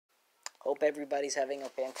Hope everybody's having a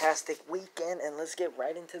fantastic weekend, and let's get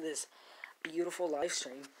right into this beautiful live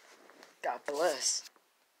stream. God bless.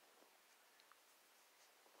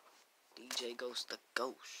 DJ Ghost the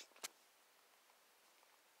Ghost.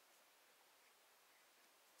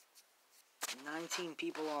 19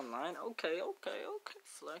 people online. Okay.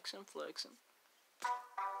 Flexing.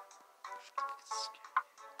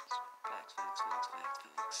 Facts.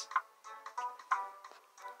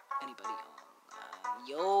 Anybody online?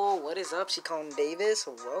 Yo, what is up, Shikon Davis?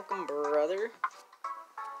 Welcome, brother.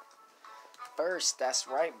 First, that's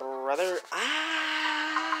right, brother.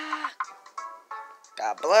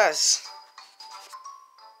 God bless.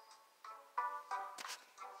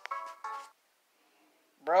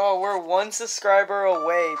 Bro, we're one subscriber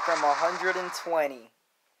away from 120.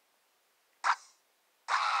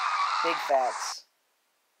 Big facts.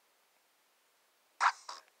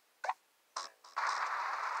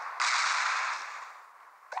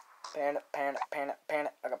 Panic.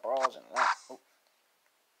 I got balls in that. Oh.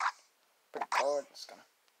 Pretty card. It's gonna.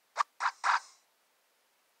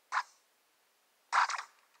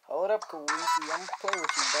 Hold up, Kawisi. I'm gonna play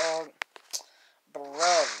with you, dog.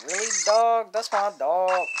 Bro, really, dog? That's my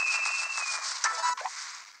dog.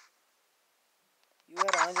 You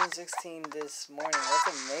had 116 this morning. That's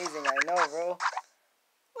amazing. I know, bro.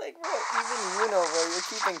 Like, bro, even you know, bro. You're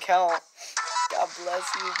keeping count. God bless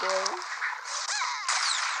you, bro.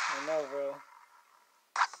 I know, bro.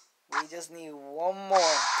 We just need one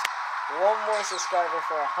more subscriber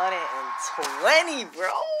for 120,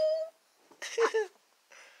 bro.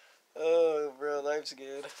 Oh, bro, life's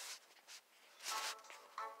good.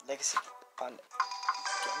 Legacy fund.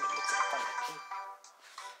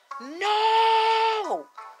 No!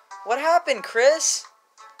 What happened, Chris?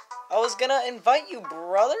 I was gonna invite you,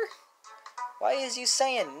 brother. Why is you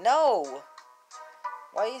saying no?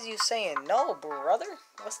 Why is you saying no, brother?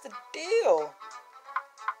 What's the deal?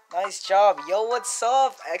 Nice job. Yo, what's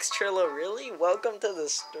up, Xtrilla? Really? Welcome to the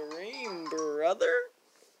stream, brother.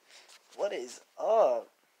 What is up?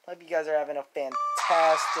 Hope you guys are having a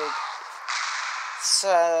fantastic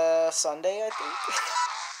Sunday, I think.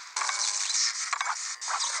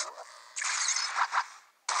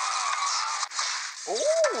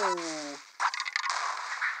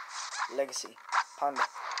 Ooh. Legacy. Panda.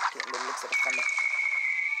 Getting the looks of the thunder.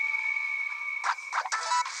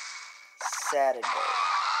 Saturday.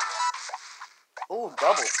 Ooh,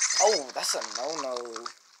 double. Oh, that's a no-no.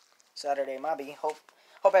 Saturday, my B. Hope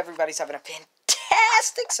everybody's having a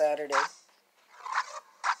fantastic Saturday.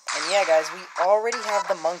 And yeah, guys, we already have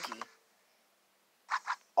the monkey.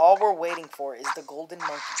 All we're waiting for is the golden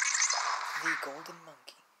monkey. The golden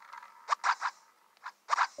monkey.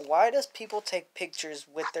 Why does people take pictures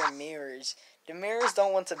with their mirrors? The mirrors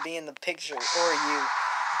don't want to be in the picture, or you.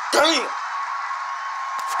 Damn!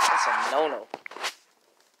 That's a no-no.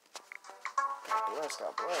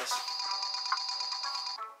 God bless.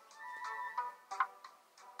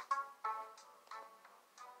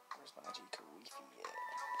 Where's my G Karifi at?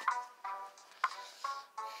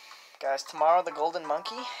 Guys, tomorrow the golden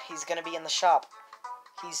monkey, he's gonna be in the shop.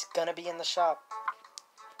 He's gonna be right there. He's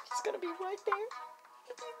gonna be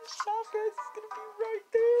in the shop, guys. He's gonna be right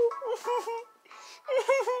there.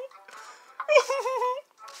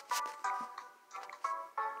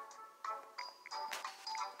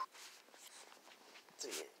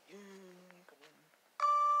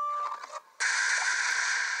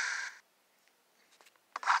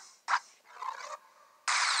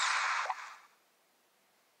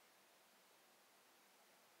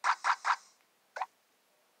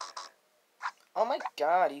 Oh my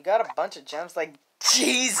god, you got a bunch of gems, like,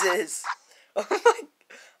 Jesus! Oh my,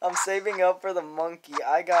 I'm saving up for the monkey.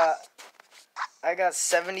 I got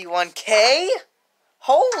 71K?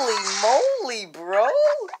 Holy moly, bro!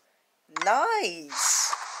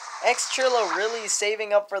 Nice! Xtrilla really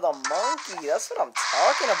saving up for the monkey. That's what I'm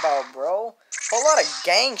talking about, bro. Whole lot of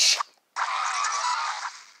gang shit.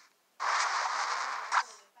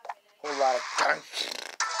 Whole lot of gang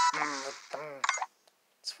shit.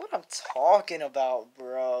 That's what I'm talking about,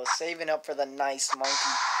 bro. Saving up for the nice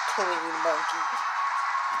monkey. Clean monkey.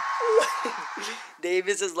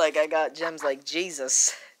 Davis is like, I got gems like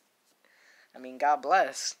Jesus. I mean, God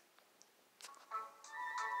bless.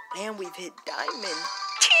 And we've hit diamond.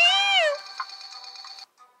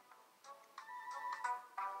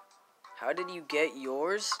 How did you get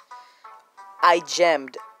yours? I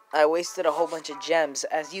gemmed. I wasted a whole bunch of gems.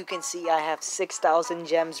 As you can see, I have 6,000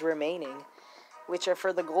 gems remaining, which are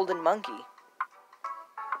for the golden monkey.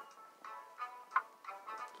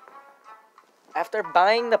 After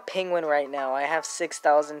buying the penguin right now, I have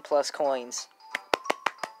 6,000 plus coins.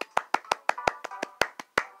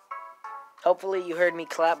 Hopefully you heard me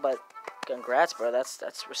clap, but congrats, bro. That's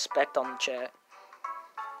respect on the chat.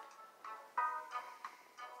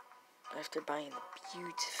 After buying the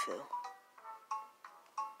beautiful.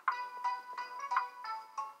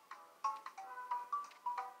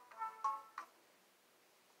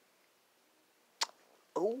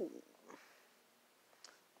 Ooh.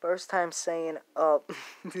 First time saying up.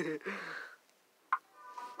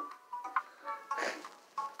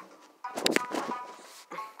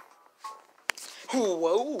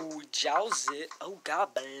 Whoa, Jaws it. Oh,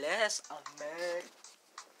 God bless America.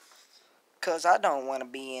 Cause I don't want to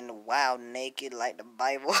be in the wild naked like the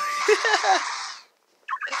Bible.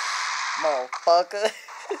 Motherfucker.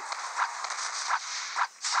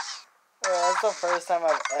 That's the first time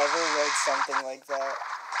I've ever read something like that.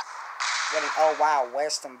 Oh wow,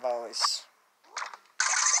 Western voice.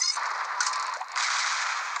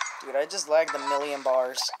 Dude, I just lagged 1,000,000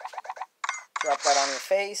 bars. Drop that on your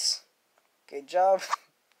face. Good job.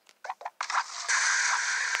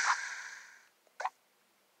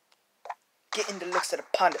 Getting the looks of the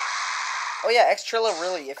panda. Oh yeah, Extrilla,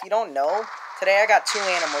 really, if you don't know, today I got 2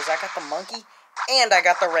 animals. I got the monkey, and I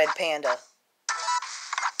got the red panda.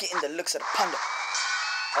 Getting the looks of the panda.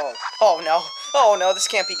 Oh no. Oh no, this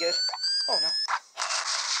can't be good. Oh no.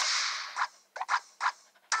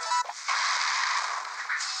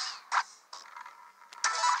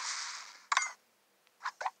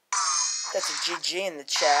 That's a GG in the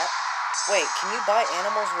chat. Wait, can you buy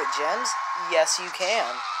animals with gems? Yes, you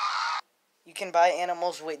can. You can buy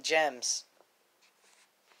animals with gems.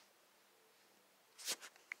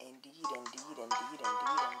 Indeed, you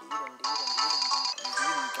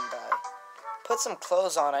can buy. Put some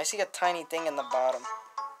clothes on. I see a tiny thing in the bottom.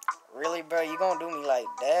 Really, bro? You gonna do me like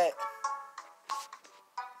that?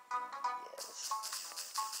 Yes.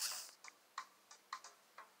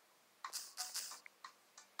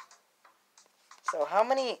 So, how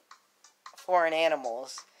many foreign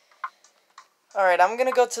animals? Alright, I'm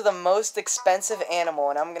gonna go to the most expensive animal,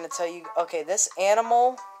 and I'm gonna tell you, okay, this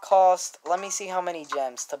animal cost, let me see how many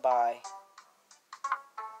gems to buy.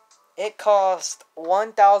 It cost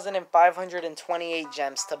 1,528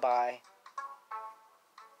 gems to buy.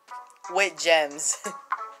 With gems.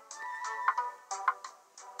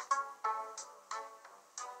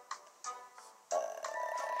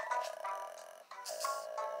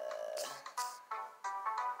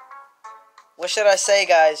 What should I say,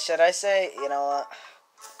 guys? Should I say, you know what?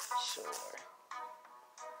 Sure.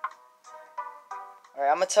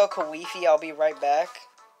 Alright, I'm gonna tell Kawifi I'll be right back.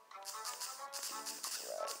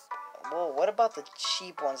 Right. Whoa, what about the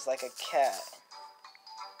cheap ones like a cat?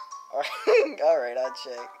 Alright, alright, I'll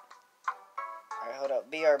check. Alright, hold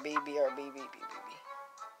up. BRB.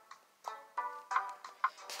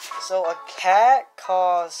 So a cat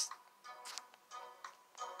costs...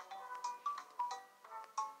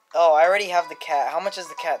 Oh, I already have the cat. How much is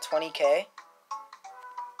the cat? 20k?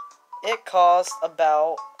 It costs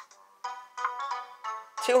about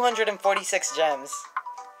 246 gems.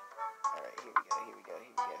 Alright, here we go.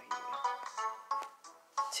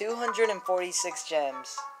 246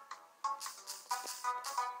 gems.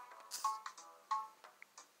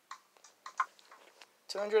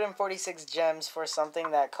 $246 gems for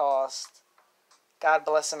something that cost, God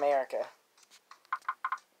bless America.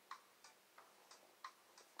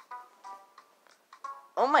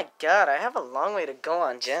 Oh my god, I have a long way to go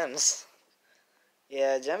on gems.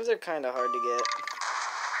 Yeah, gems are kind of hard to get.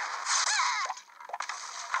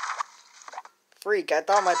 Freak, I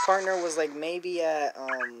thought my partner was like maybe at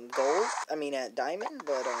gold. I mean at diamond,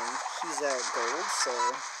 but he's at gold, so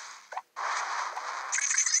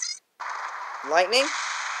lightning?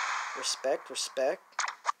 Respect.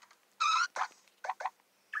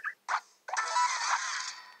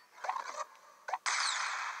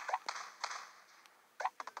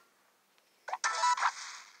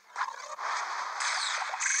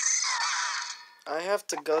 I have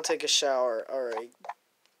to go take a shower. Alright.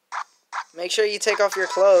 Make sure you take off your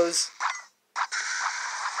clothes.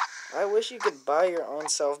 I wish you could buy your own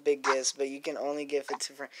self big gifts, but you can only give it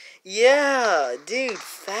to friends. Yeah, dude,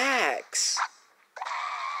 facts.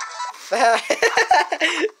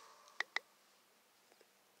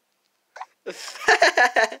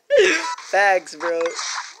 Facts, bro.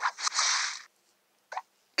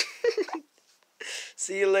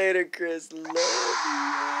 See you later, Chris. Love you.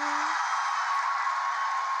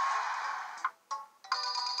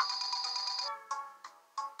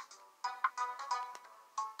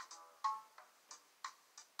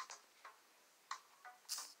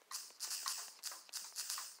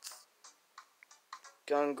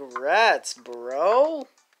 Congrats, bro.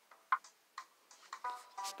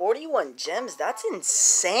 41 gems, that's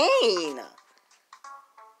insane.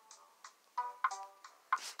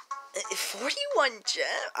 41 gems?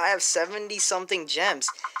 I have 70 something gems.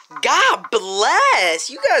 God bless!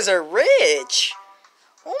 You guys are rich!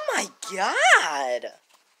 Oh my god!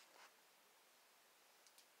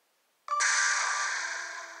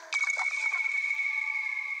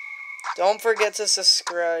 Don't forget to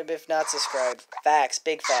subscribe if not subscribed. Facts,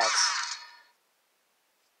 big facts.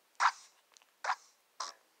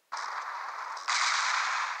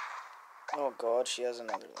 Oh god, she has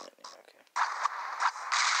another lightning. Okay.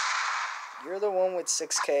 You're the one with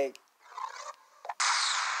 6K.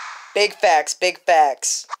 Big facts, big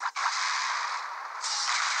facts.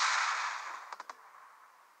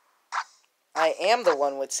 I am the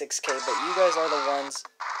one with 6K, but you guys are the ones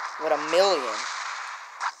with 1,000,000.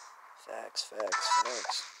 Facts, facts,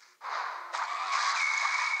 facts.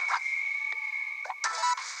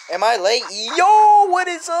 Am I late? Yo, what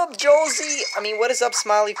is up, Josie? What is up,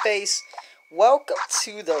 smiley face? Welcome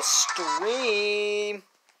to the stream.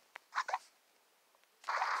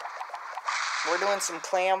 We're doing some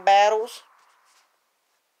clan battles.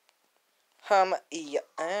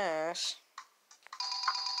 Yes.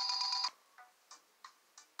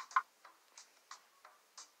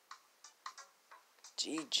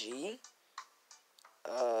 GG?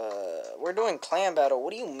 We're doing clan battle.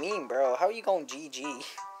 What do you mean, bro? How are you going GG?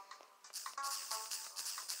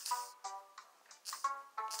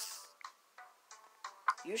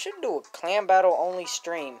 You should do a clan battle only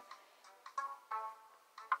stream.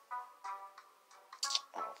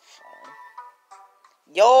 Oh, fine.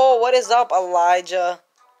 Yo, what is up, Elijah?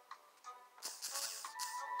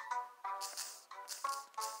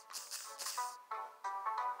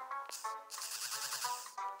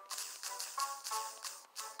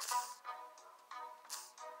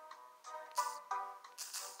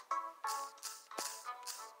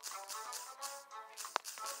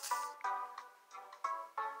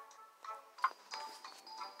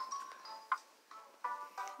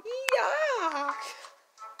 Yeah.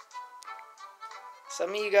 Some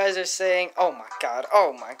of you guys are saying, oh my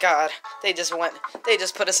god, they just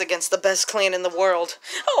put us against the best clan in the world.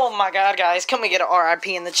 Oh my god, guys, can we get an RIP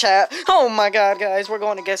in the chat? Oh my god, guys, we're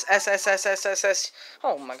going against SSSSSS.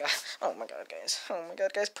 Oh my god,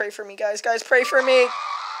 guys, pray for me, guys, pray for me.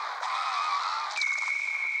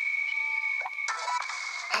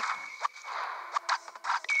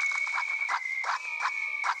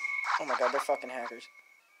 Oh my god, they're fucking hackers.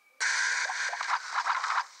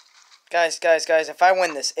 Guys, if I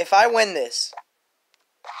win this.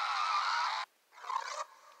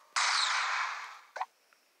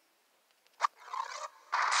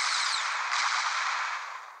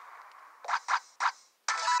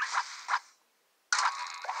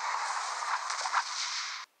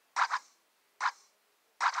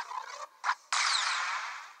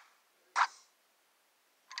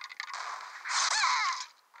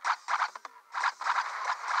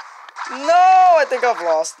 No, I think I've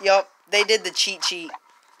lost. Yup, they did the cheat sheet.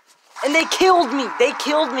 And they killed me.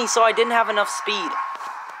 So I didn't have enough speed.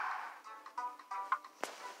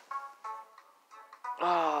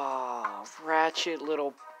 Oh, ratchet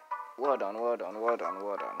little... Well done. Oh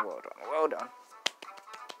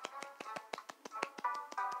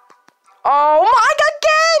my god,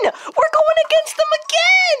 again! We're going against them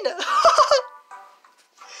again!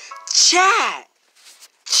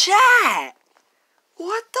 Chat!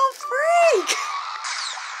 What the freak?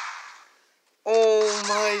 Oh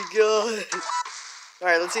my god.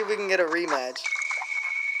 Alright, let's see if we can get a rematch.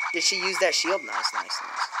 Did she use that shield? Nice.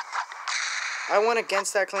 I went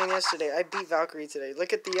against that clan yesterday. I beat Valkyrie today.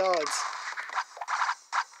 Look at the odds.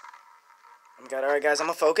 Oh my god, alright guys, I'm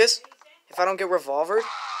gonna focus. If I don't get revolvered.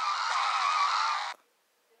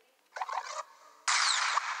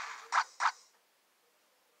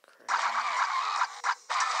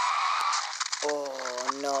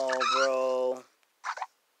 Oh no, bro.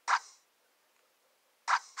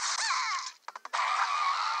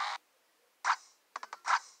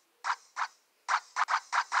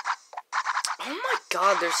 Oh my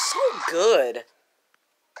god, they're so good.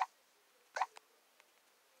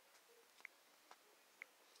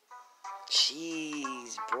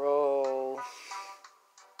 Jeez, bro.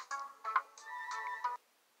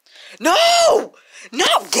 No!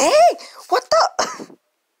 Gang! What the? Paradise?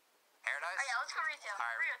 Oh, yeah, let's go retail.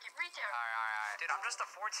 Retail. Alright. Dude, I'm just a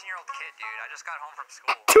 14-year-old kid, dude. I just got home from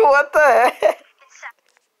school. What the heck?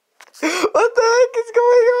 What the heck is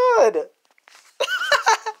going on?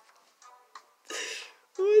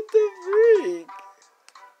 What the freak?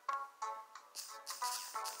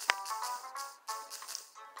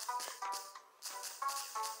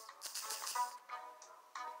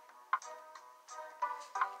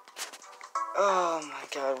 Oh my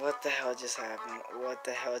god, what the hell just happened? What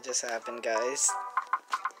the hell just happened, guys?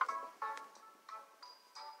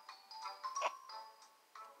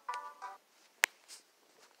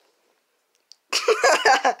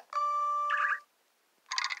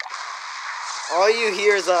 All you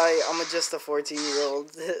hear is I'm just a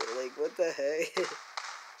 14-year-old. Like, what the heck?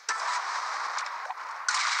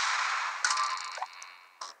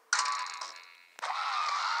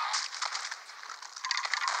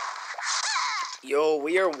 Yo,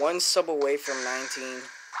 we are one sub away from 19.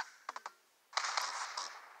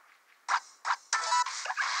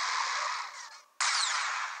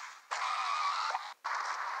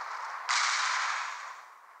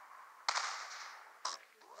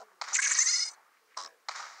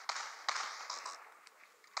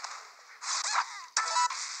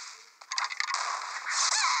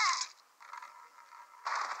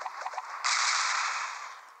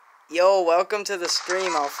 Yo, welcome to the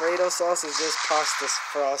stream. Alfredo sauce is just pasta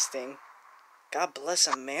frosting. God bless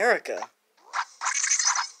America.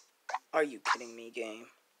 Are you kidding me, game?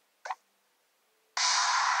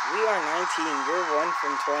 We are 19. You're 1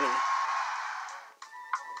 from 20.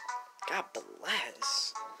 God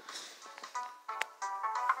bless.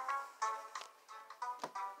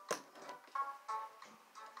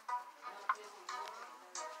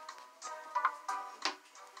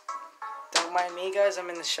 Don't mind me, guys. I'm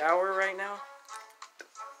in the shower right now.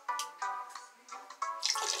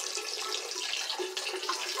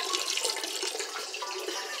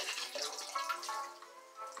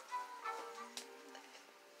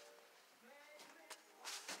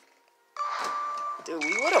 Dude, we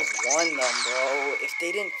would have won them, bro, if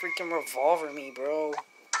they didn't freaking revolver me, bro.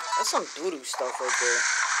 That's some doo-doo stuff right there.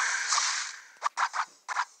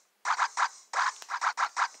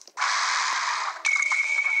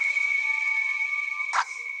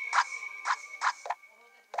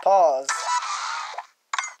 Pause.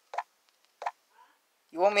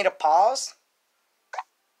 You want me to pause?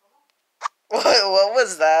 What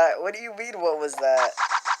was that? What do you mean, what was that?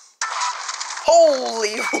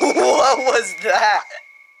 Holy, what was that?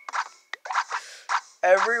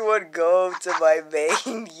 Everyone go to my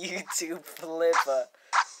main YouTube flipper.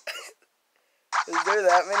 Is there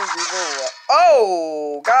that many people?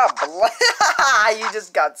 Oh, God bless. You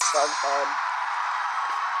just got sucked on.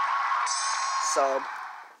 Sub.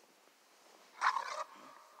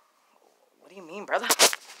 What do you mean, brother?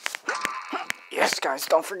 Yes, guys,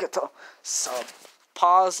 don't forget to sub.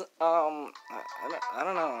 Pause. I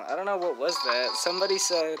don't know. I don't know what was that. Somebody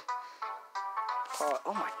said. Pause.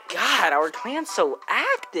 Oh my God, our clan's so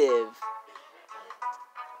active.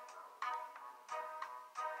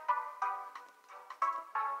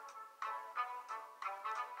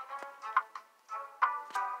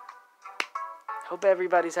 Hope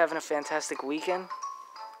everybody's having a fantastic weekend.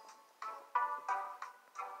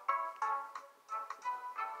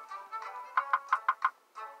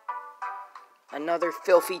 Another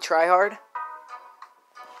filthy tryhard.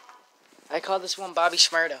 I call this one Bobby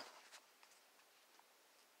Shmurda.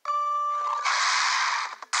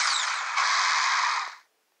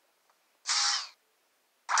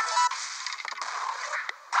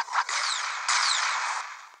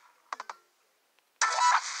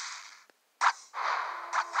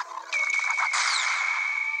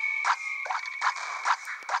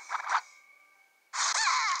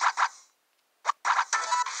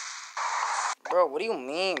 Bro, what do you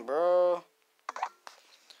mean, bro?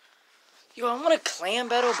 Yo, I want a clan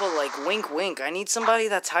battle, but like, wink, wink. I need somebody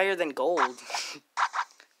that's higher than gold.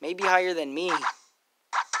 Maybe higher than me.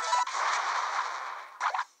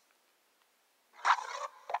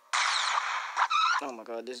 Oh my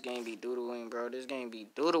God, this game be doodling, bro. This game be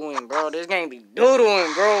doodling, bro. This game be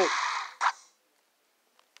doodling, bro.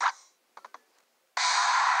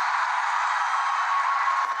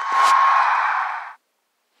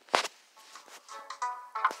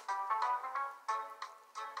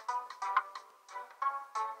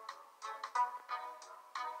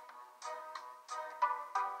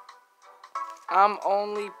 I'm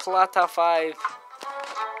only Plata 5.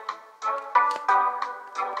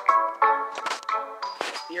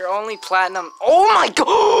 You're only platinum. Oh my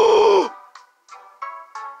God!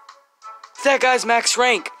 That guy's max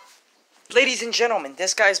rank. Ladies and gentlemen,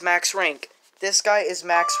 this guy's max rank. This guy is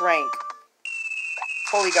max rank.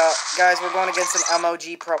 Holy God. Guys, we're going against an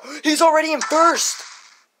MOG pro. He's already in first!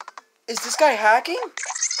 Is this guy hacking?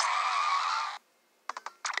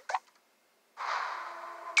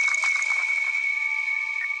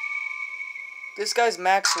 This guy's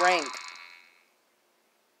max rank.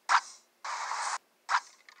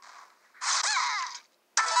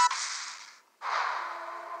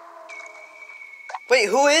 Wait,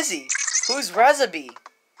 who is he? Who's Rezaby?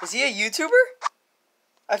 Is he a YouTuber?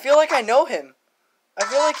 I feel like I know him. I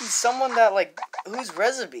feel like he's someone that, like... Who's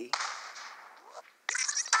Rezaby?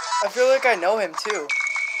 I feel like I know him, too.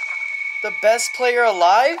 The best player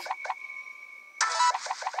alive?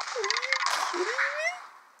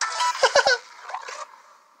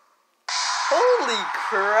 Holy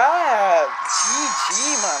crap! GG,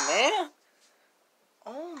 my man.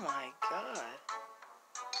 Oh my god.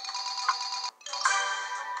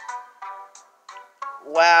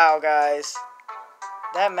 Wow, guys.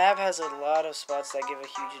 That map has a lot of spots that give a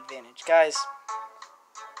huge advantage. Guys,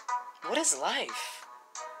 what is life?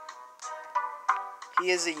 He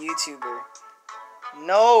is a YouTuber.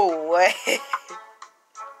 No way.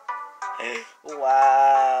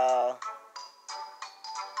 Wow.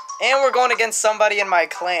 And we're going against somebody in my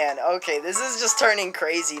clan. Okay, this is just turning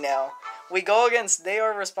crazy now. We go against... They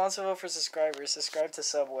are responsible for subscribers. Subscribe to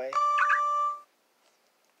Subway.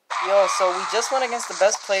 Yo, so we just went against the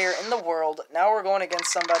best player in the world. Now we're going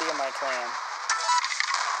against somebody in my clan.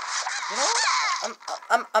 You know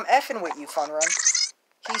what? I'm effing with you, Fun Run.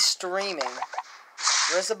 He's streaming.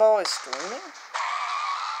 Rizabal is streaming?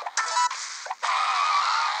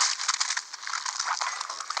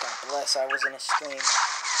 God bless, I was in a stream.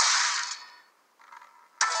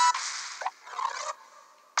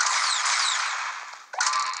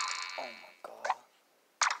 Oh my god.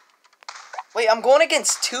 Wait, I'm going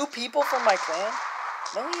against 2 people from my clan?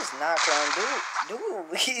 No, he's not, clan.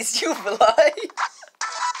 Dude, he's you blind.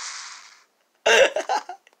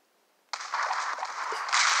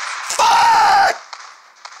 Fuck!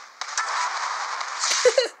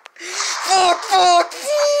 Fuck!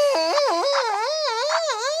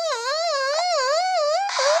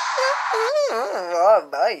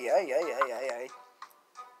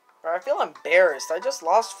 Bro, I feel embarrassed. I just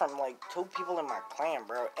lost from, like, 2 people in my clan,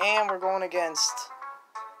 bro. And we're going against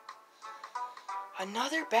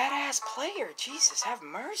another badass player. Jesus, have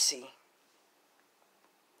mercy.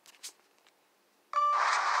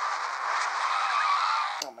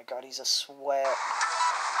 Oh my god, he's a sweat.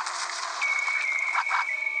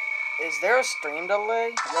 Is there a stream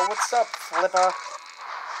delay? Yo, what's up, Flipper?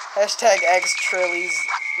 Hashtag X Trilly's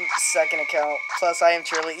second account. Plus, I am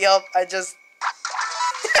Trilly. Yup, I just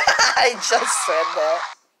said that.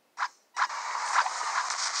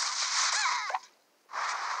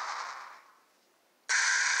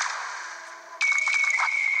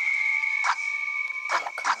 Oh,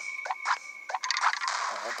 come on.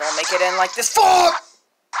 Oh, don't make it end like this. Fuck!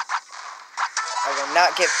 I will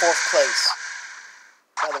not get 4th place.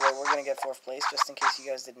 By the way, we're gonna get 4th place, just in case you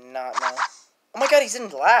guys did not know. Oh my god, he's in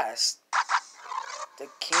last. The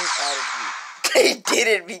king added you. They did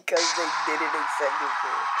it because they did it in second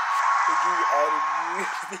place. The king added you.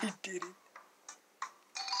 They did it.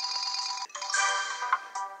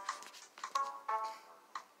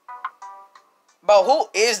 Bro, who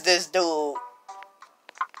is this dude?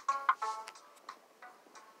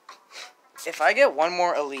 If I get 1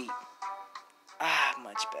 more elite.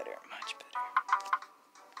 Much better. Much better.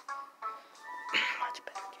 Much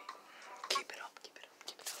better game. Keep it up. Keep it up.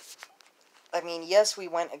 Keep it up. I mean, yes, we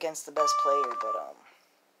went against the best player, but,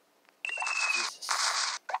 Jesus.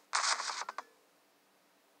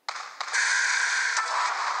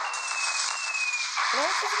 You know,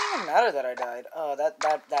 it doesn't even matter that I died. Oh, that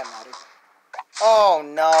mattered. Oh,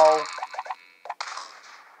 no.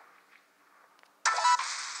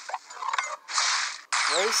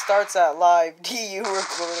 Race starts at live. DU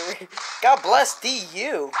recorder. God bless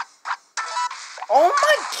DU. Oh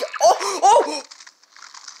my god. Oh!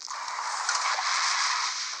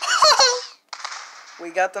 We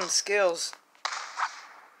got them skills.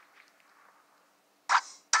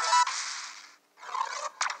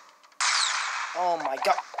 Oh my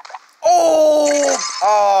god. Oh!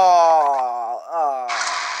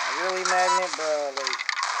 Really, Magnet? Bro, like...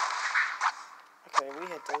 Okay, we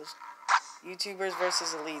hit those. YouTubers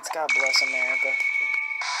versus elites. God bless America.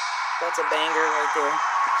 That's a banger right there.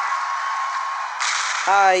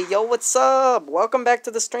 Hi, yo, what's up? Welcome back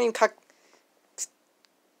to the stream,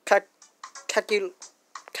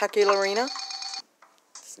 Kakilarina.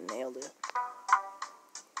 Just nailed it.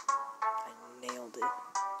 I nailed it.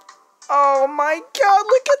 Oh my god,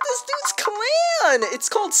 look at this dude's clan! It's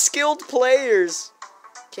called Skilled Players.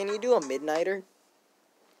 Can you do a Midnighter?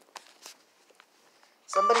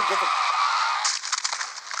 Somebody get the...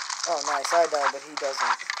 Oh, nice. I died, but he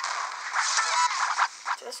doesn't.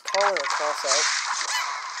 Just call her a cross out.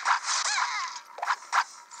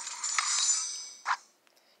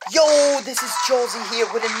 Yo, this is Josie here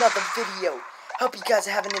with another video. Hope you guys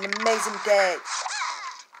are having an amazing day.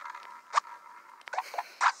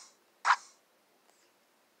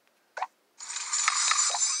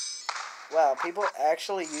 Wow, people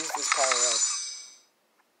actually use this power-up.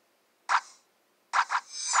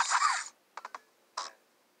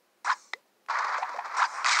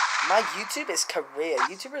 My YouTube is Korea.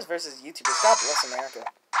 YouTubers versus YouTubers. God bless America.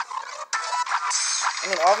 I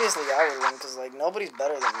mean, obviously I would win, because, like, nobody's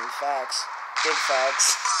better than me. Facts. Big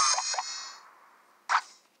facts.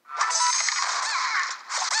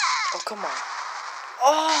 Oh, come on.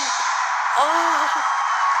 Oh! Oh!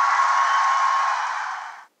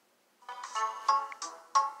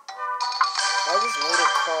 I just made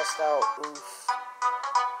it crossed out. Oof.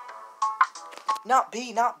 Not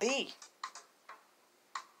B, not B.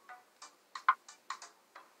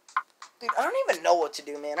 Dude, I don't even know what to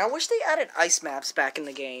do, man. I wish they added ice maps back in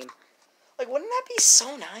the game. Like, wouldn't that be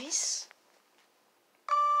so nice?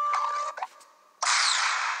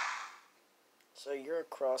 So you're a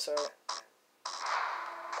crossout?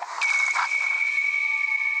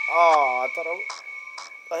 Oh, I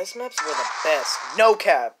thought ice maps were the best. No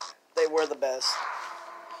cap. They were the best.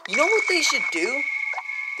 You know what they should do?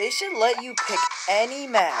 They should let you pick any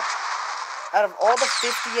map. Out of all the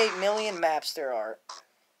 58 million maps there are,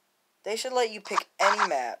 they should let you pick any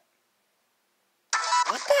map.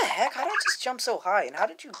 What the heck? How did I just jump so high? And how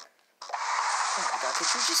did you... Oh my god, could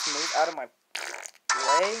you just move out of my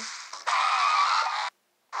way?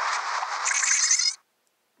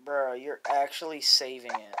 Bro, you're actually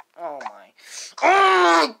saving it. Oh my...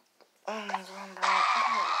 Oh my god, bro. Oh my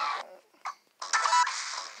god.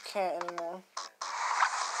 Can't anymore.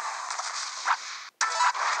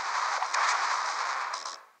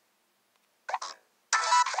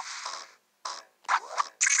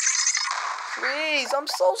 Please, I'm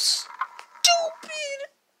so stupid.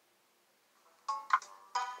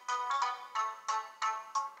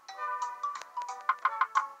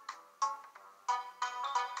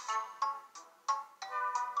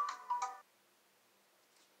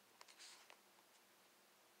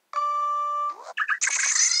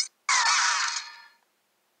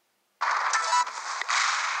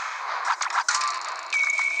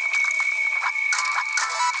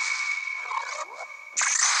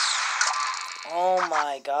 Oh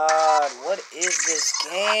my god, what is this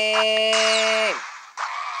game?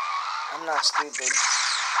 I'm not stupid.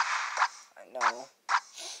 I know.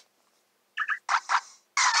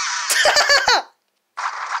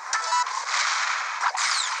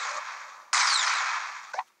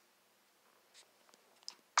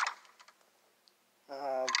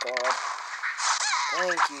 Oh god.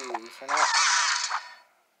 Thank you for not...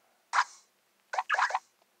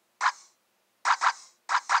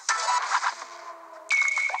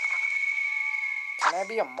 Can I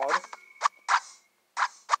be a mud?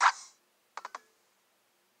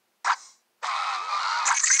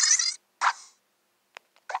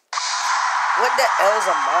 What the hell's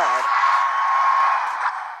a mod?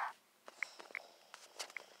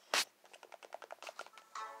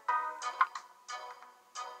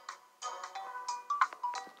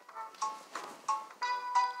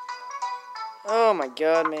 Oh my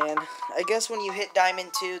god, man. I guess when you hit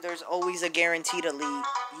Diamond 2, there's always a guaranteed elite.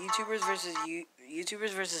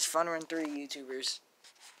 YouTubers versus Fun Run 3 YouTubers.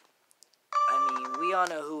 I mean, we all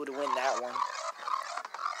know who would win that one.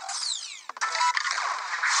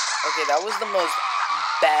 Okay, that was the most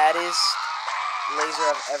baddest laser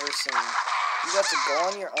I've ever seen. You got to go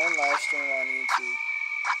on your own live stream on YouTube.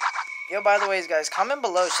 Yo, by the way, guys, comment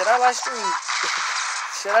below. Should I live stream...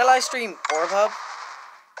 Should I live stream Orb Hub?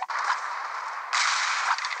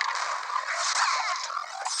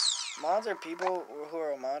 Mods are people who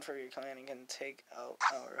are a mod for your clan and can take out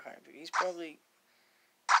our higher. He's probably...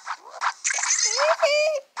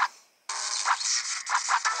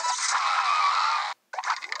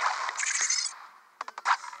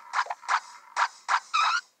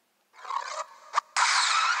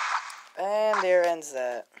 And there ends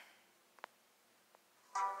that.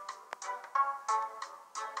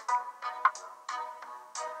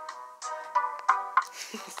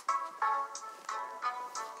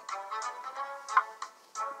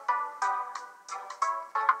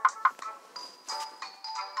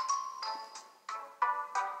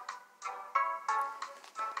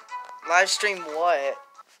 Live stream what?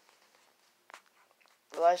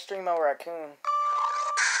 Live stream a raccoon.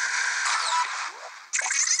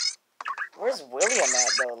 Where's William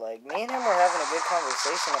at, though? Like, me and him were having a good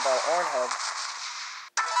conversation about Ornhub.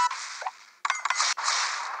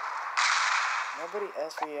 Nobody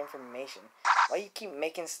asked for your information. Why you keep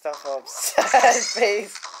making stuff up? Sad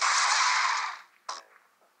face.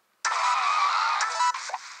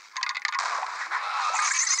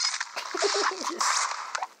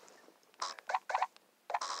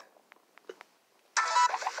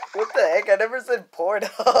 What the heck? I never said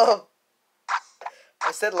Pornhub.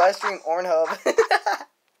 I said live stream Ornhub.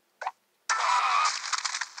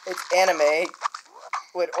 It's anime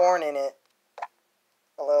with Orn in it.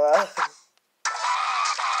 LOL.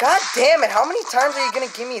 God damn it, how many times are you gonna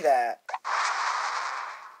give me that?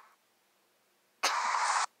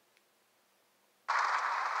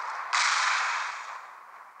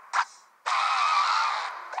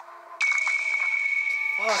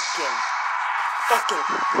 Fucking.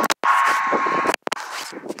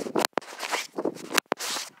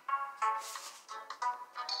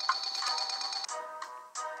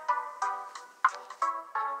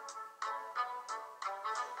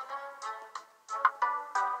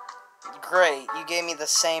 Great, you gave me the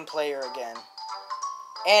same player again.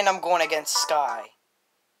 And I'm going against Sky.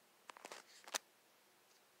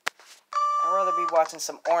 I'd rather be watching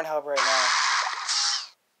some Ornhub right now.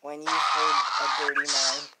 When you've heard a dirty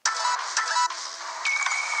man.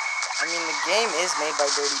 I mean, the game is made by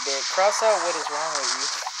Dirty Bit. Cross out what is wrong with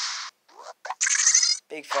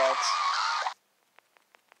you. Big facts.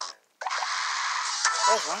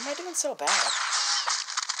 Guys, why am I doing so bad?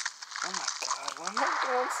 Oh my god, why am I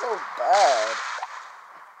doing so bad?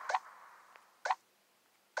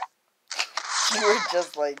 You were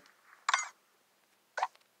just like...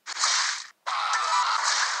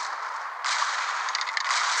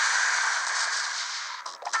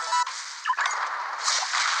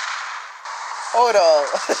 Hold on.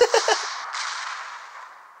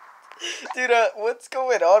 Dude, what's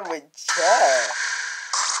going on with chat?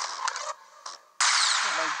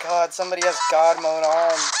 Oh my god, somebody has God mode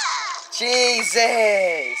on.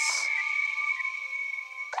 Jesus!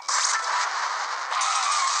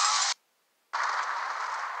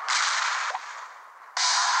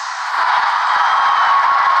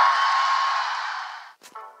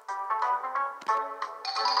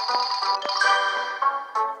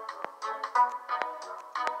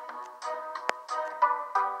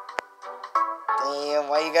 Damn,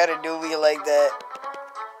 why you gotta do me like that?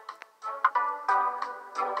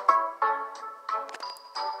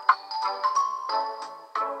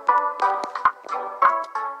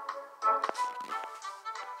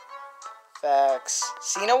 Facts.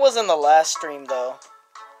 Cena was in the last stream, though.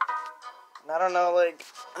 And I don't know, like...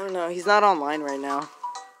 I don't know, he's not online right now.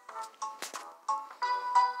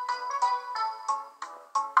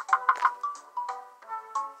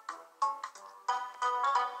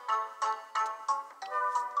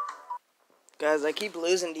 Guys, I keep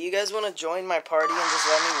losing. Do you guys want to join my party and just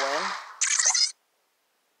let me win?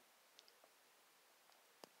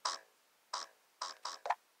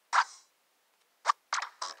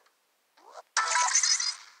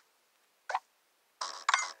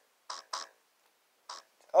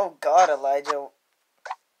 Oh god, Elijah.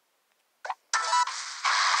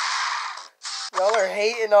 Y'all are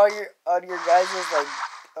hating on your guys' like,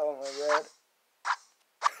 oh my god.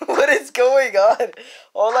 What is going on?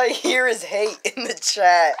 All I hear is hate in the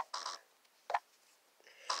chat.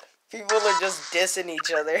 People are just dissing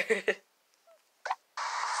each other.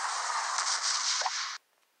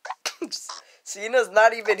 Cena's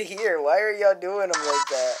not even here. Why are y'all doing him like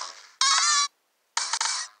that?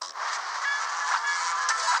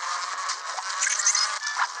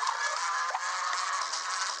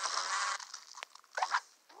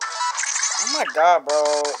 Oh my god, bro.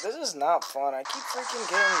 This is not fun. I keep freaking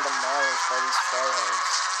getting demolished by these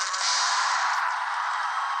tryhards.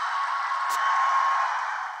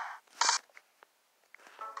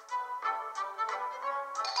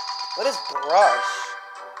 What is brush?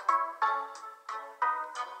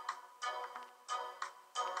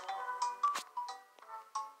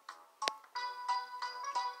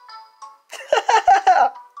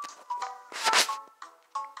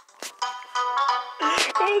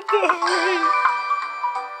 What the freak?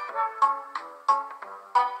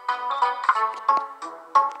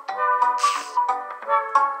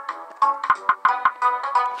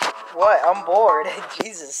 What? I'm bored.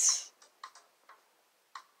 Jesus.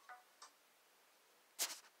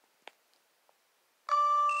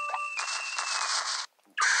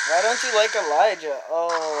 Why don't you like Elijah? Oh,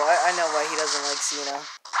 I know why he doesn't like Cena.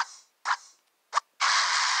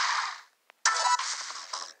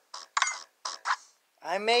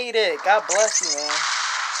 I made it. God bless you, man.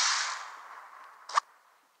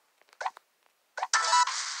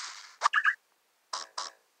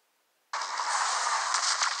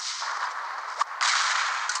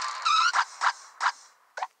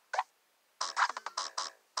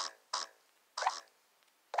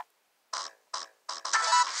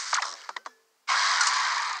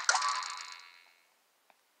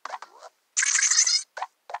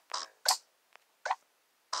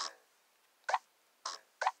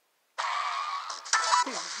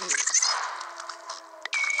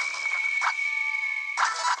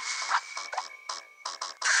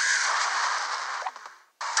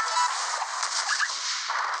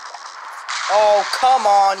 Oh, come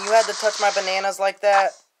on. You had to touch my bananas like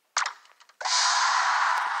that?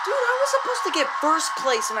 Dude, I was supposed to get first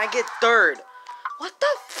place and I get third. What the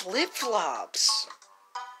flip-flops?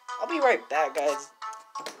 I'll be right back, guys.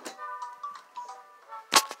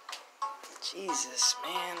 Jesus,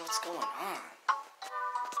 man, what's going on?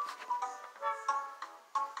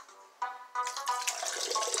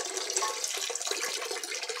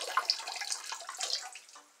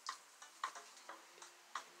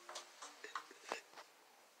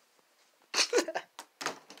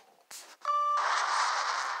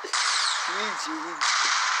 GG.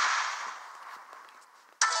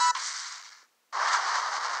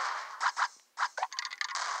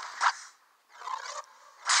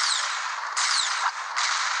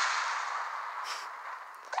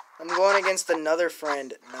 I'm going against another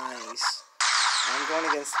friend. Nice. I'm going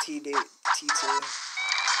against T2. Oh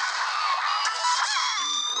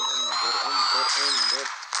my god.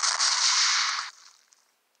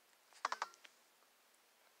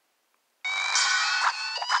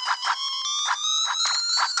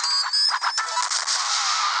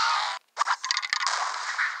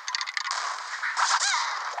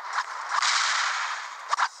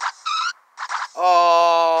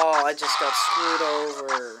 Oh, I just got screwed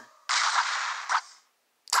over.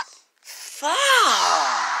 Fuck!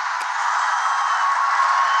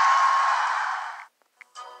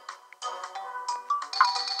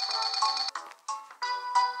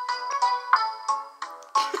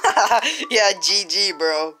 Yeah, GG,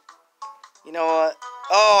 bro. You know what?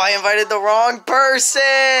 Oh, I invited the wrong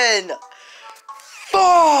person!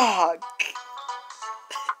 Fuck!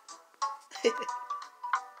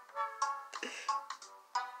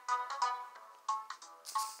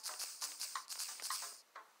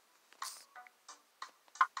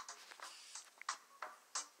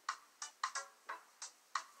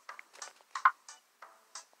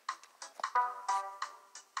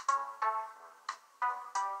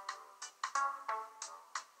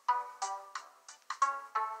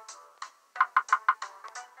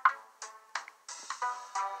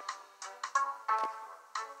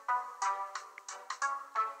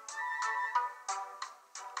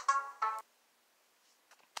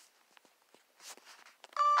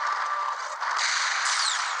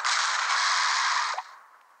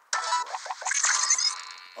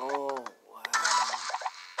 Oh, wow.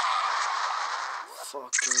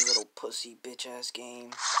 Fucking little pussy bitch ass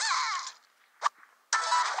game.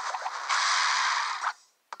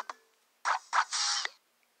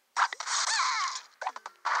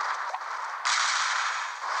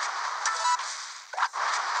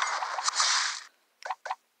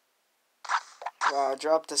 Wow, I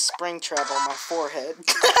dropped a spring trap on my forehead.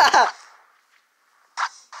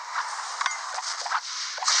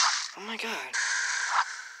 Oh my god.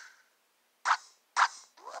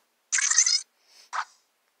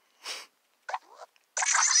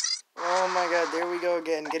 Oh my god, there we go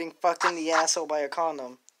again, getting fucked in the asshole by a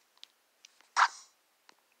condom.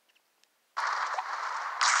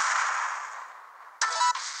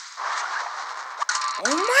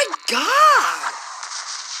 Oh my god!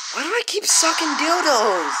 Why do I keep sucking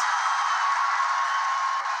dildos?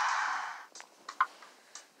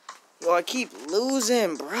 Yo, I keep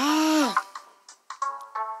losing, bruh.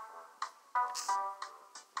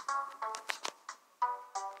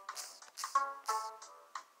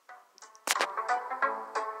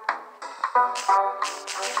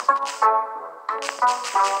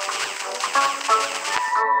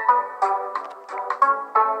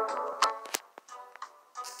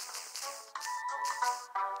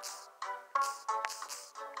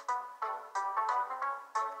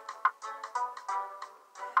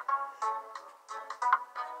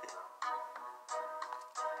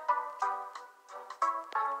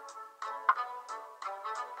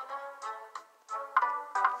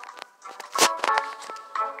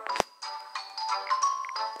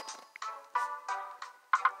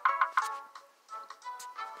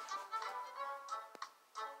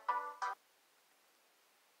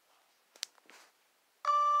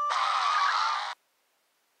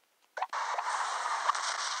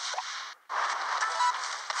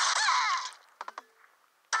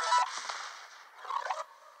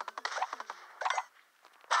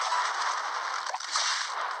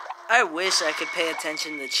 I wish I could pay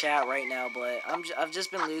attention to the chat right now, but I've just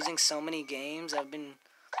been losing so many games. I've been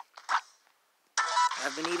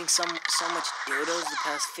eating so much dildos the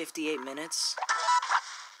past 58 minutes.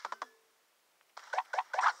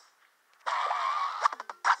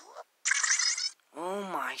 Oh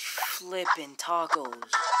my flippin'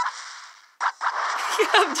 tacos.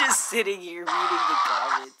 I'm just sitting here reading the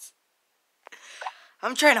comments.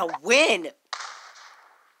 I'm trying to win.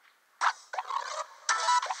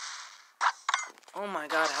 Oh my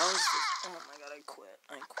god, how is this? Oh my god, I quit.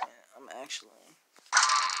 I'm actually...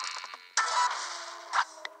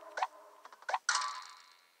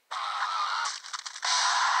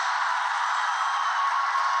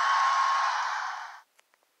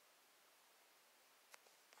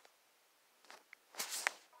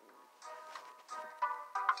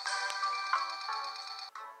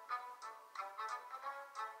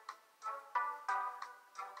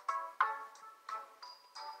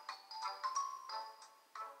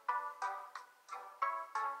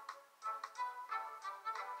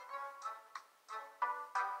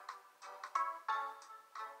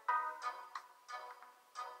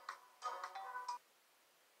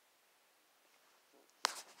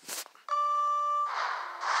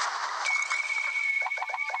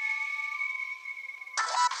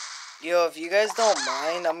 Yo, if you guys don't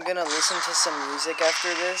mind, I'm gonna listen to some music after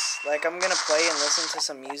this. Like, I'm gonna play and listen to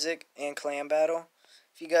some music and clan battle.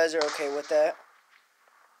 If you guys are okay with that.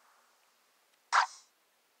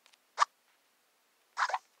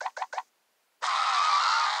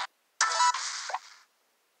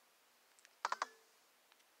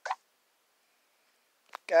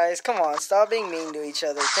 Guys, come on, stop being mean to each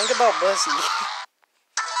other. Think about Bussy.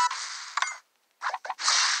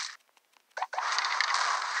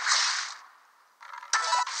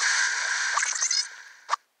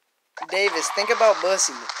 Davis, think about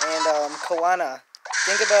Bussy. And, Kawana.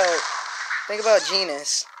 Think about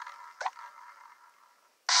Genus.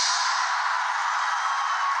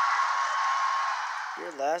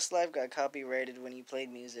 Your last live got copyrighted when you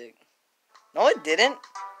played music. No, it didn't.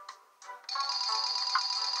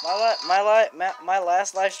 My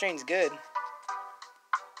last live stream's good.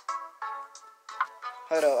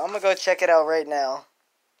 Hold on, I'm gonna go check it out right now.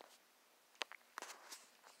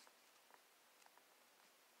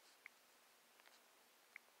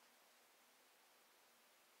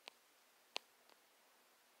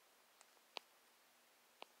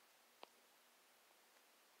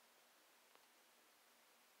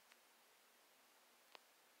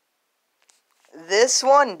 This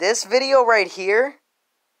video right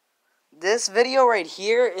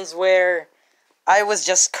here is where I was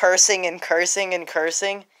just cursing and cursing and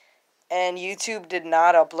cursing, and YouTube did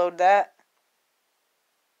not upload that.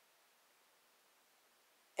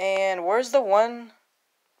 And where's the one?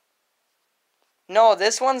 No,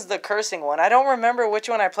 this one's the cursing one. I don't remember which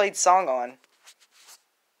one I played song on.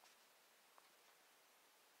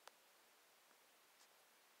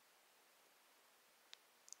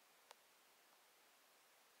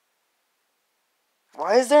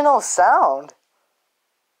 Why is there no sound?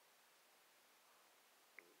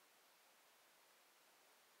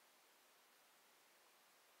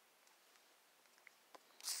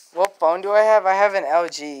 What phone do I have? I have an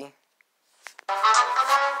LG.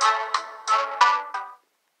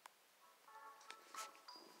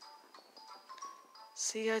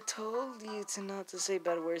 See, I told you not to say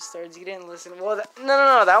bad words, Stars. You didn't listen. Well,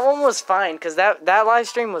 no. That one was fine, because that live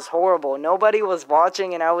stream was horrible. Nobody was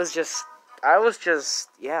watching, and I was just,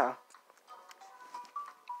 yeah.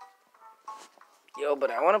 Yo,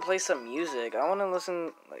 but I want to play some music. I want to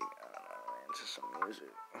listen, like, I don't know, man, to some music.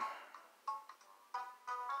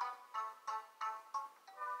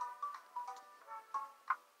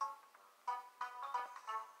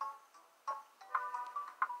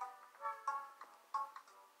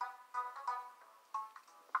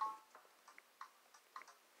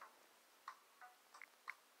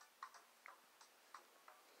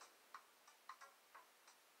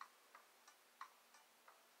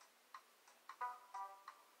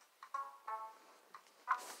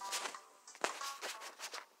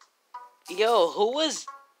 Yo, who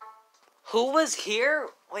was here?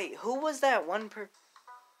 Wait, who was that one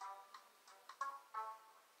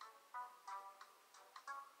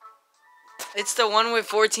It's the one with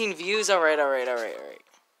 14 views. Alright, I'm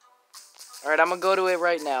gonna go to it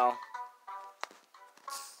right now.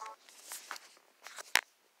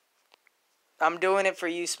 I'm doing it for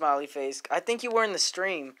you, smiley face. I think you were in the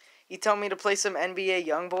stream. You told me to play some NBA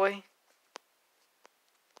Youngboy.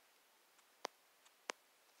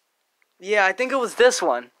 Yeah, I think it was this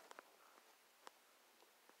one.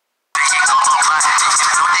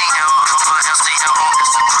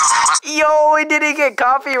 Yo, we didn't get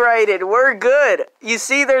copyrighted. We're good. You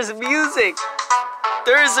see, there's music.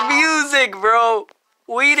 There's music, bro.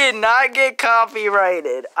 We did not get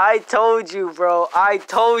copyrighted. I told you, bro. I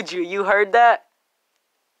told you. You heard that?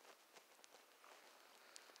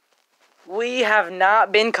 We have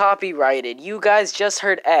not been copyrighted. You guys just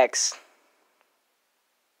heard X.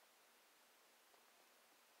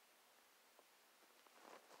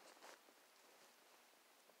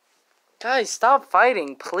 Guys, stop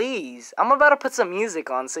fighting, please. I'm about to put some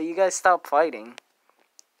music on, so you guys stop fighting.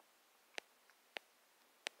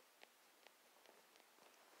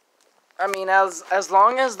 I mean, as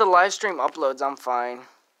long as the live stream uploads, I'm fine.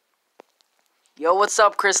 Yo, what's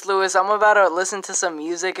up, Chris Lewis? I'm about to listen to some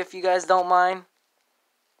music if you guys don't mind.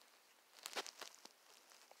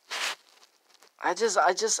 I just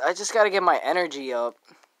gotta get my energy up.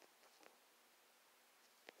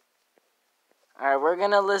 Alright, we're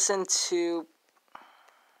gonna listen to...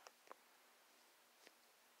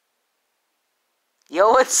 Yo,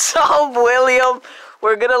 what's up, William?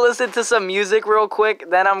 We're gonna listen to some music real quick,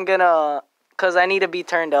 then I'm gonna... Cause I need to be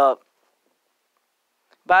turned up.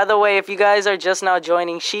 By the way, if you guys are just now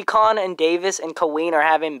joining, Shekon and Davis and Kaween are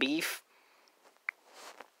having beef.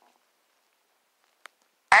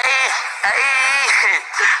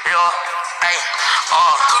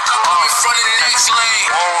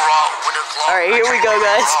 Alright, here we go,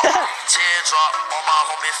 guys.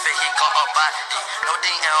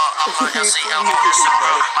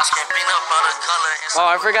 Oh,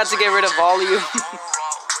 I forgot to get rid of volume.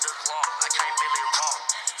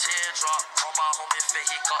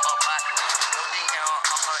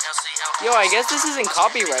 Yo, I guess this isn't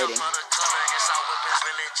copywriting.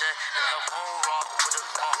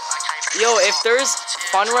 Yo, if there's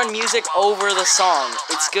fun run music over the song,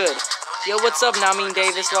 it's good. Yo, what's up, Namin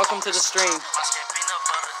Davis? Welcome to the stream.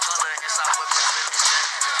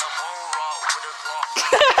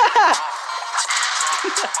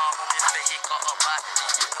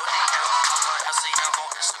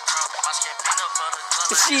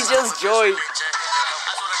 She just joined.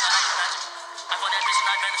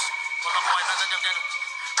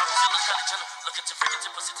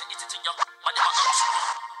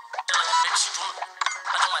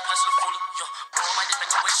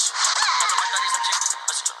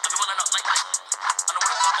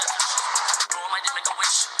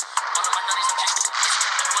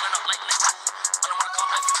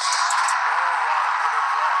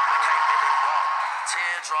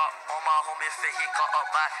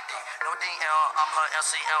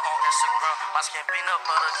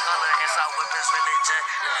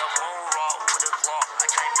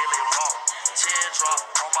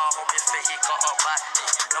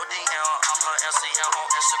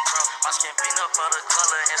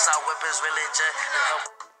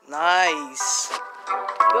 Nice.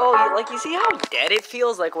 Yo, like, you see how dead it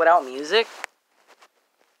feels, like, without music?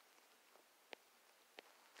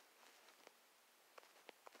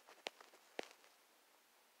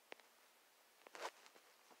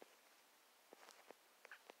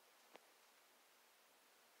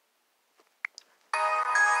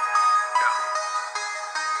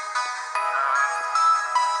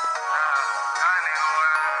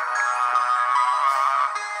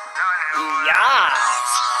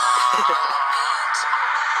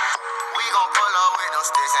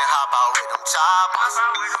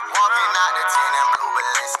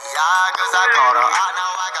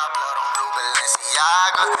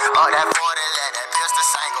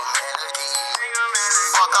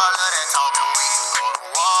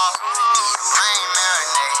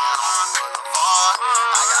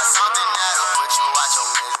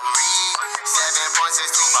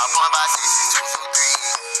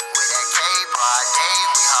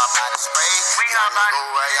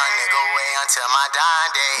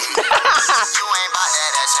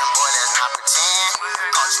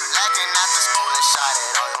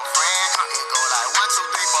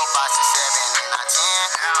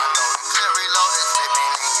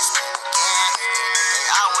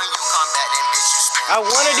 I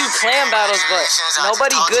want to do clan battles, but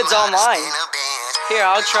nobody good's online. Here,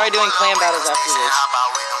 I'll try doing clan battles after this.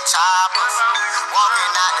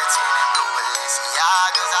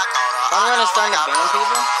 I'm gonna start to ban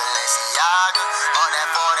people.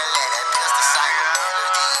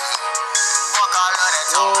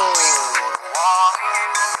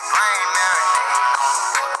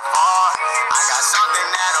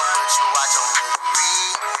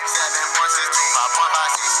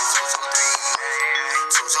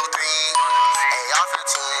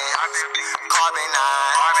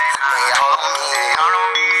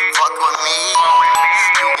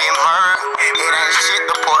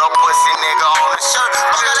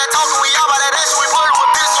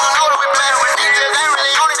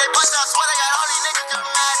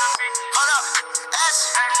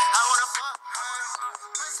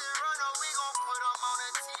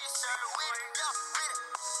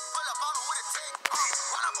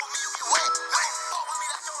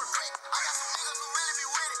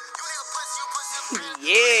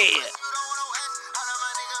 Yeah.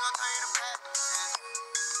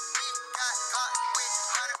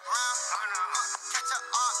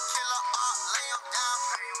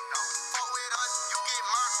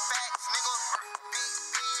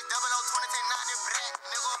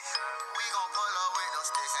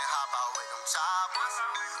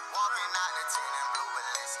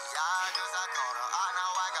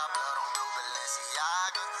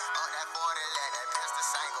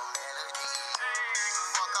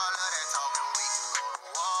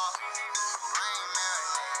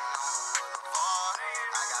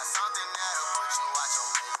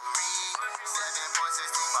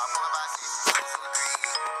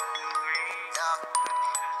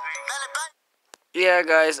 Yeah,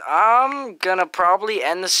 guys, I'm gonna probably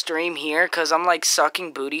end the stream here because I'm like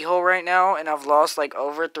sucking booty hole right now and I've lost like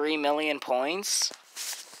over 3 million points.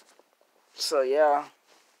 So, yeah.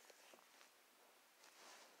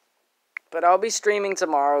 But I'll be streaming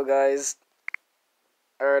tomorrow, guys.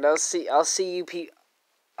 Alright, I'll see you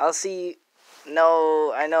I'll see you.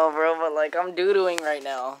 No, I know, bro, but like I'm doo-dooing right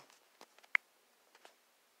now.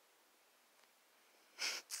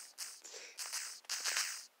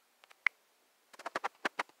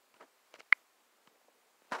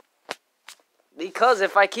 Because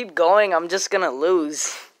if I keep going, I'm just gonna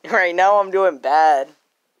lose. Right now, I'm doing bad.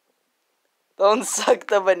 Don't suck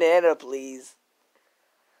the banana, please.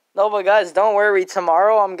 No, but guys, don't worry.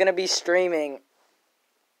 Tomorrow, I'm gonna be streaming.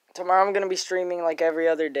 Tomorrow, I'm gonna be streaming like every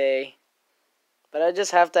other day. But I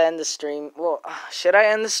just have to end the stream. Well, should I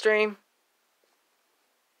end the stream?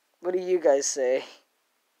 What do you guys say?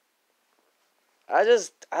 I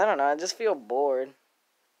don't know. I just feel bored.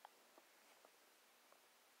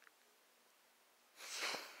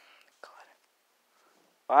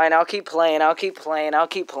 Fine, I'll keep playing. I'll keep playing.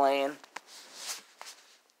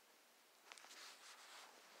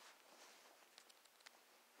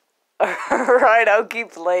 Alright, I'll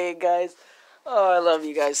keep playing, guys. Oh, I love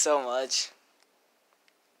you guys so much.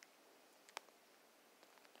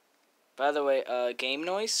 By the way, game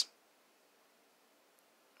noise?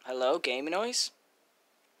 Hello, game noise?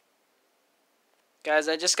 Guys,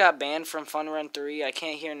 I just got banned from Fun Run 3. I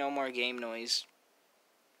can't hear no more game noise.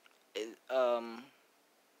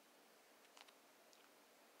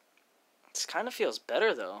 This kind of feels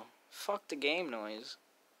better, though. Fuck the game noise.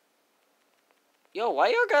 Yo, why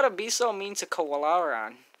y'all gotta be so mean to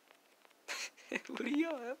Kowalaran? What do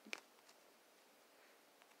y'all have?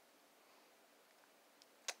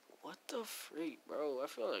 What the freak, bro? I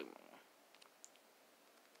feel like...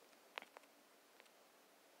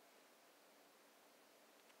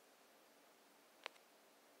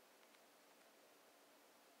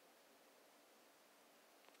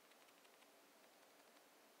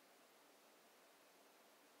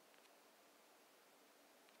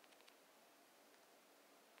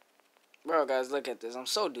 Bro, guys, look at this. I'm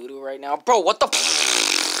so doo-doo right now. Bro, what the...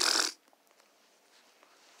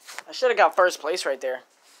 I should have got first place right there.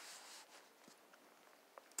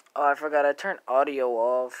 Oh, I forgot. I turned audio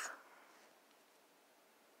off.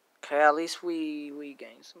 Okay, at least we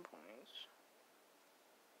gained some points.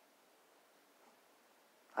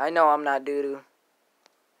 I know I'm not doo-doo.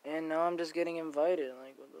 And now I'm just getting invited.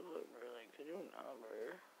 Like, what the fuck, bro? Like, could you not,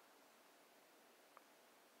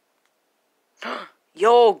 bro?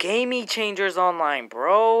 Yo, Gamey Changer's online,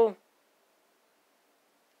 bro.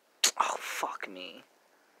 Oh, fuck me.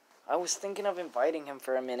 I was thinking of inviting him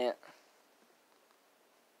for a minute.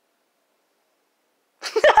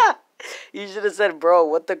 You should have said, bro,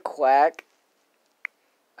 what the quack?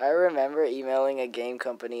 I remember emailing a game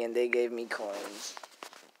company and they gave me coins.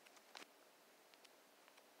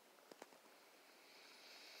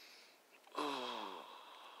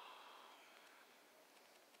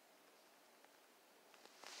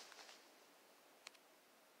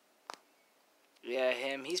 Yeah,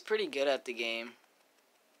 him. He's pretty good at the game.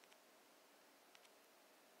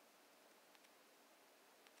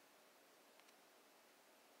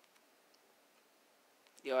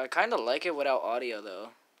 Yo, I kind of like it without audio, though.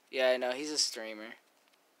 Yeah, I know. He's a streamer.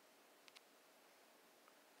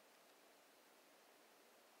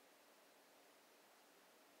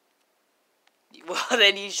 Well,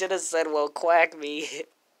 then you should have said, well, quack me.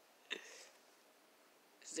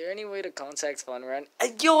 Is there any way to contact Fun Run?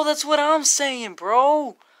 Yo, that's what I'm saying,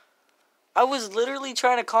 bro. I was literally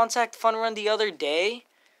trying to contact Fun Run the other day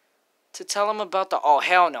to tell him about the... Oh,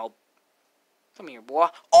 hell no. Come here, boy.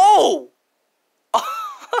 Oh!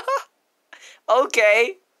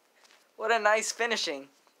 Okay. What a nice finishing.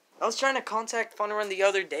 I was trying to contact Fun Run the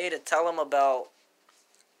other day to tell him about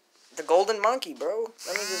the golden monkey, bro.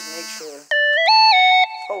 Let me just make sure.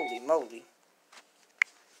 Holy moly.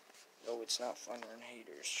 No, it's not Fun Run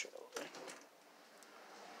Haters show.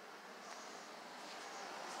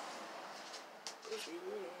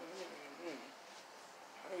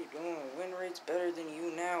 How you doing? Win rate's better than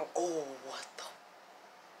you now. Oh, what the...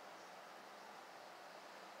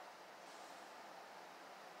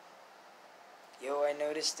 Yo, I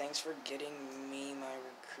noticed. Thanks for getting me my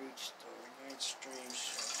recruit story. Great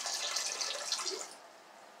streams.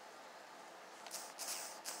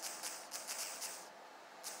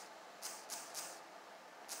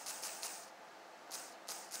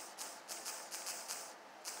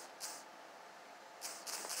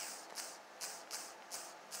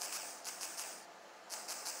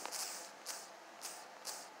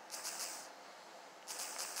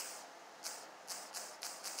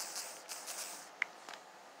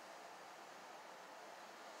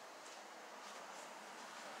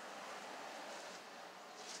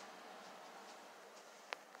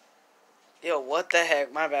 Yo, what the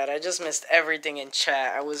heck? My bad. I just missed everything in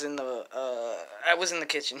chat. I was in the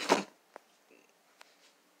kitchen.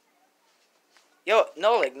 Yo,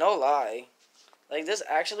 no, like, no lie. Like, this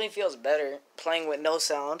actually feels better playing with no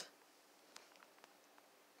sound.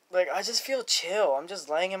 Like, I just feel chill. I'm just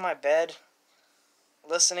laying in my bed,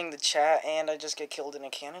 listening to chat, and I just get killed in a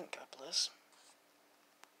cannon. God bless.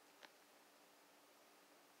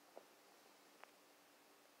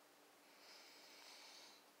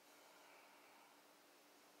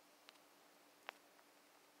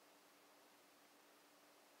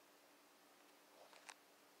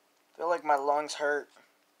 Feel like my lungs hurt.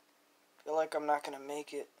 Feel like I'm not gonna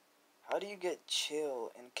make it. How do you get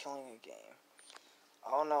chill in killing a game? I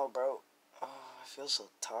don't know, bro. Oh, I feel so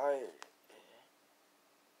tired.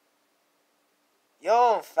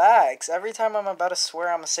 Yo, facts. Every time I'm about to swear,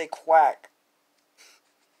 I'm gonna say quack.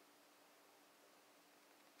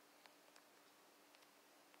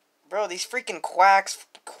 Bro, these freaking quacks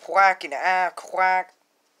quacking quack.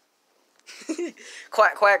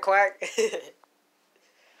 Quack, quack, quack.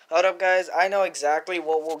 Hold up, guys. I know exactly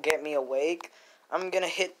what will get me awake. I'm gonna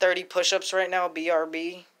hit 30 push-ups right now,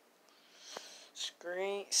 BRB.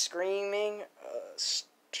 Screaming.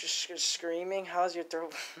 Screaming. How's your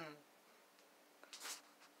throat?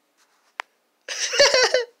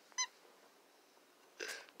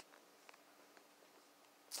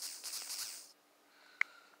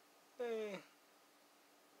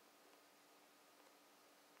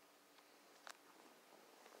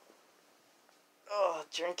 Oh,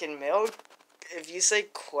 drinking milk? If you say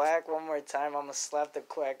quack one more time, I'm gonna slap the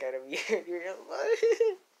quack out of you.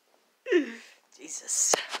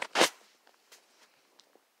 Jesus.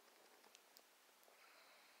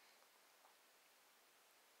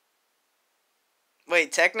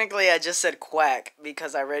 Wait, technically I just said quack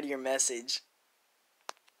because I read your message.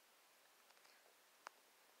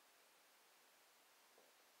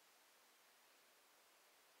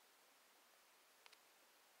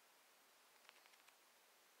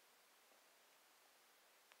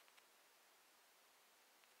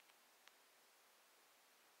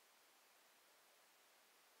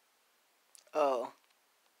 Oh.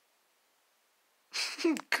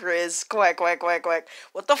 Chris, quack, quack, quack, quack.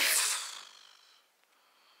 What the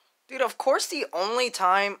Dude, of course the only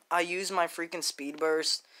time I use my freaking speed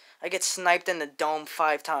burst, I get sniped in the dome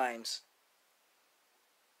 5 times.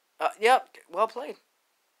 Yep, well played.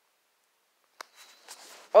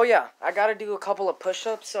 Oh yeah, I gotta do a couple of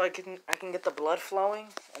push-ups so I can get the blood flowing,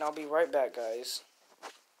 and I'll be right back, guys.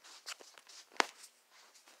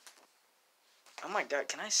 Oh my god,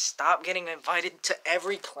 can I stop getting invited to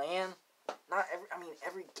every clan? Not every, I mean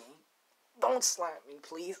every game. Don't slap me,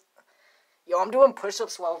 please. Yo, I'm doing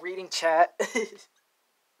push-ups while reading chat.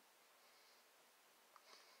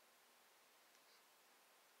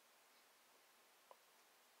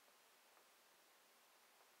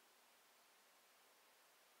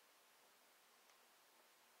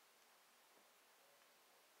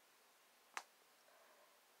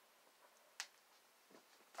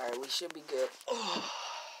 Alright, we should be good. Oh.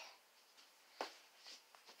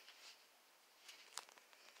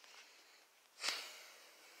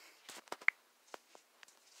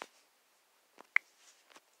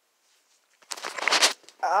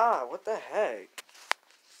 Ah, what the heck?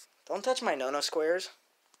 Don't touch my no-no squares.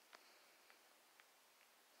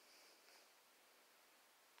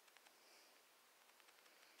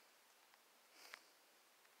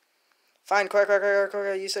 Fine, quack, quack, quack, quack,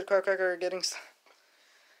 quack. You said quack, quack, quack, getting...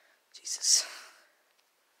 Jesus.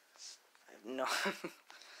 I have no...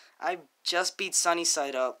 I just beat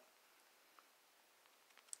Sunnyside up.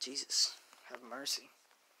 Jesus. Have mercy.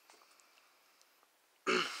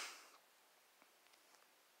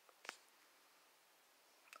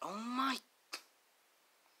 Oh my...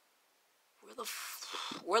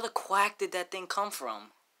 Where the quack did that thing come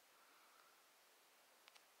from?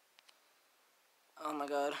 Oh my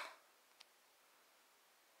god.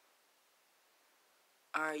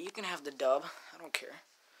 Alright, you can have the dub. I don't care.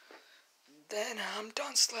 Then I'm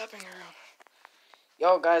done slapping around.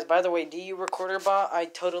 Yo, guys, by the way, DU Recorder Bot, I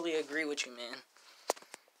totally agree with you, man.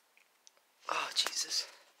 Oh, Jesus.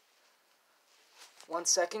 1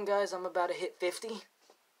 second, guys. I'm about to hit 50.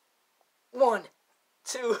 1,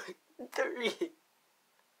 2, 3.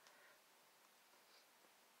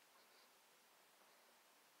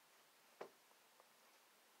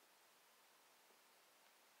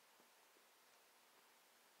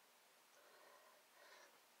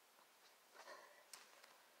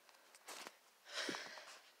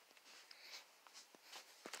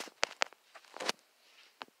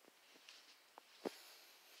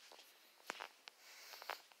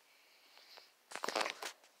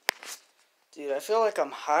 Dude, I feel like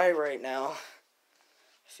I'm high right now.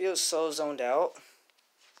 I feel so zoned out.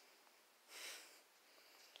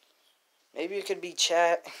 Maybe it could be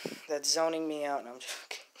chat that's zoning me out. No, I'm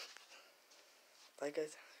joking. Like I...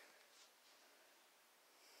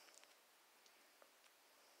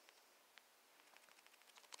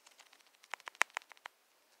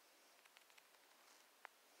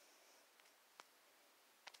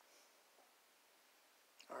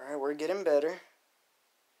 Alright, we're getting better.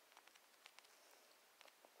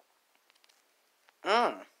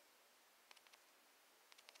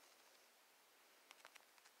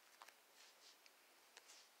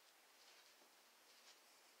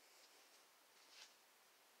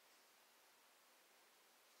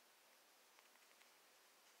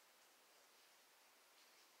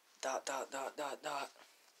 Dot, dot, dot, dot, dot.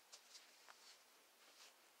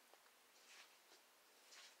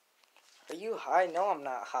 Are you high? No, I'm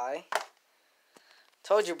not high.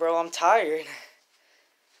 Told you, bro, I'm tired.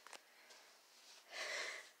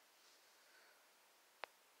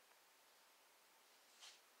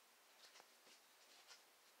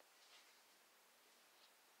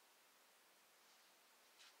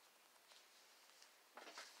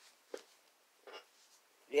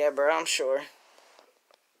 Yeah, bro, I'm sure.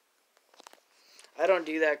 I don't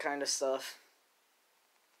do that kind of stuff.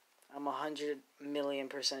 I'm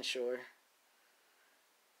 100,000,000% sure.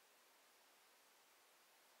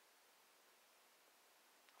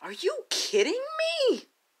 Are you kidding me?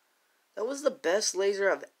 That was the best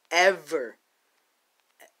laser I've ever.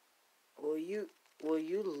 Will you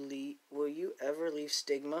ever leave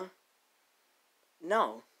Stigma?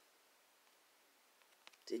 No.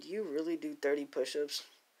 Did you really do 30 push-ups?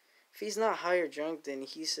 If he's not high or drunk, then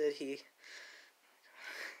he said he...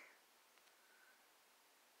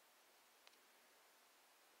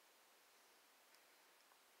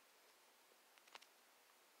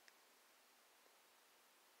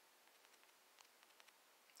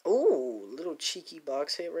 Ooh, little cheeky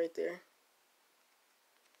box hit right there.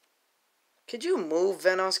 Could you move,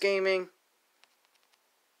 Venos Gaming?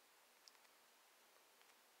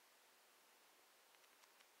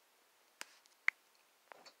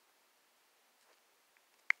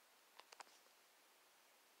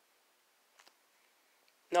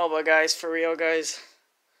 No, but guys, for real, guys,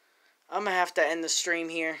 I'm gonna have to end the stream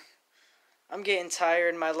here. I'm getting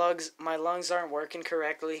tired. My lungs aren't working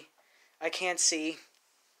correctly. I can't see.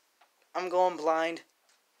 I'm going blind.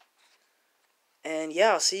 And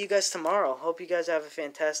yeah, I'll see you guys tomorrow. Hope you guys have a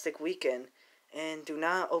fantastic weekend. And do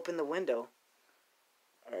not open the window.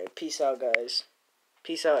 Alright, peace out, guys.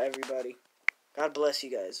 Peace out, everybody. God bless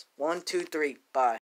you guys. 1, 2, 3. Bye.